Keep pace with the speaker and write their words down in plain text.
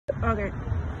Okay.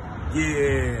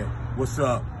 Yeah, what's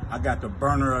up? I got the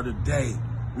burner of the day.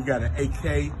 We got an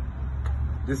AK.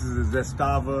 This is a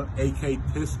Zastava AK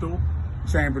pistol,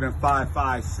 chambered in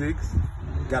 5.56.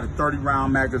 Got a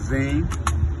 30-round magazine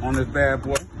on this bad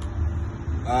boy.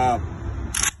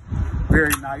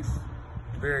 Very nice,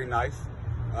 very nice.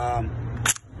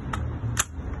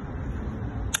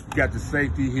 Got the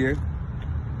safety here,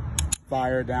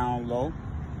 fire down low.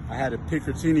 I had a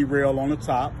Picatinny rail on the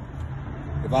top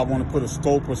if I want to put a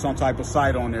scope or some type of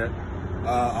sight on there.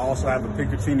 I also have a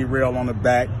Picatinny rail on the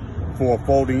back for a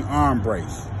folding arm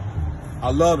brace.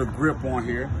 I love the grip on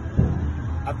here.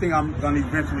 I think I'm gonna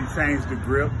eventually change the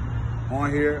grip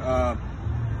on here.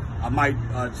 I might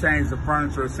change the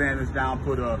furniture, sand this down,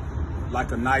 put a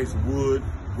nice wood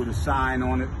with a shine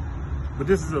on it. But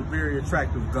this is a very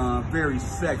attractive gun, very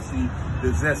sexy.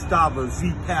 The Zastava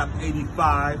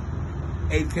ZPAP85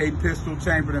 AK pistol,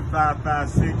 chambered in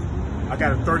 5.56. I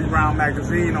got a 30-round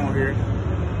magazine on here.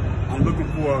 I'm looking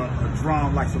for a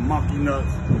drum, like some monkey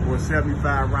nuts, or a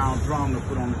 75-round drum to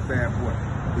put on this bad boy.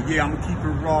 But yeah, I'm gonna keep it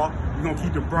raw. We're gonna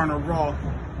keep the burner raw.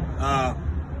 I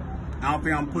don't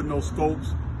think I'm putting no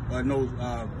scopes, no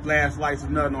flash lights or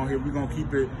nothing on here. We're gonna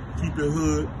keep it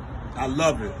hood. I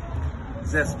love it.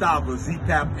 Zastava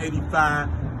ZPAP85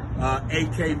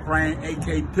 AK frame,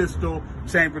 AK pistol,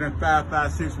 chambered in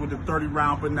 5.56 with a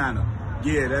 30-round banana.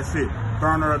 Yeah, that's it.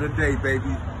 Burner of the day,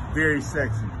 baby. Very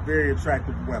sexy, very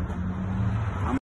attractive weapon.